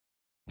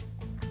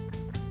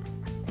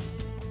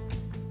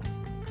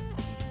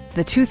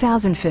the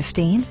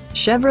 2015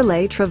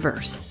 Chevrolet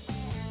Traverse.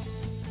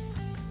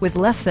 With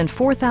less than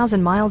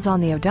 4,000 miles on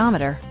the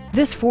odometer,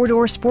 this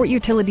four-door sport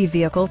utility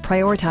vehicle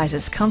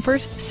prioritizes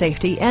comfort,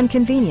 safety, and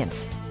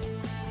convenience.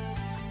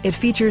 It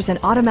features an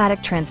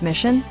automatic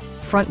transmission,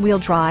 front-wheel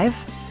drive,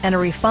 and a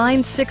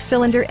refined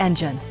six-cylinder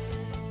engine.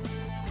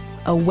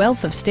 A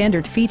wealth of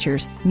standard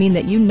features mean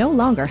that you no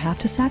longer have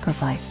to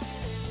sacrifice,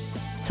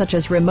 such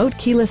as remote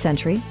keyless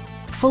entry,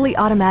 fully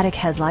automatic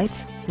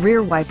headlights,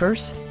 rear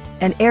wipers,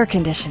 and air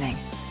conditioning.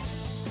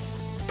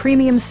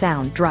 Premium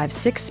sound drives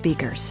 6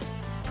 speakers,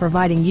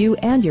 providing you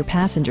and your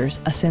passengers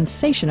a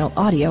sensational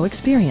audio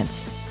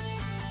experience.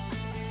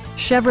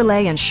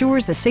 Chevrolet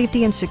ensures the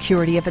safety and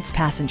security of its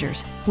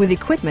passengers with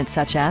equipment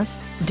such as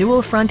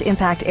dual front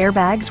impact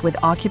airbags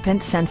with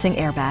occupant sensing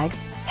airbag,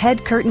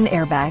 head curtain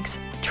airbags,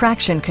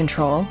 traction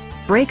control,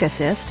 brake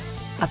assist,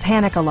 a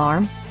panic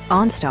alarm,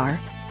 OnStar,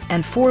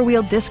 and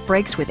 4-wheel disc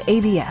brakes with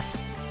ABS.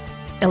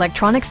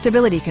 Electronic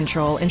stability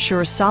control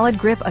ensures solid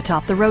grip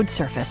atop the road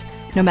surface,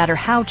 no matter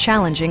how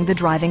challenging the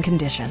driving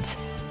conditions.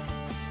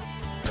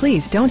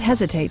 Please don't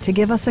hesitate to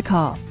give us a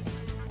call.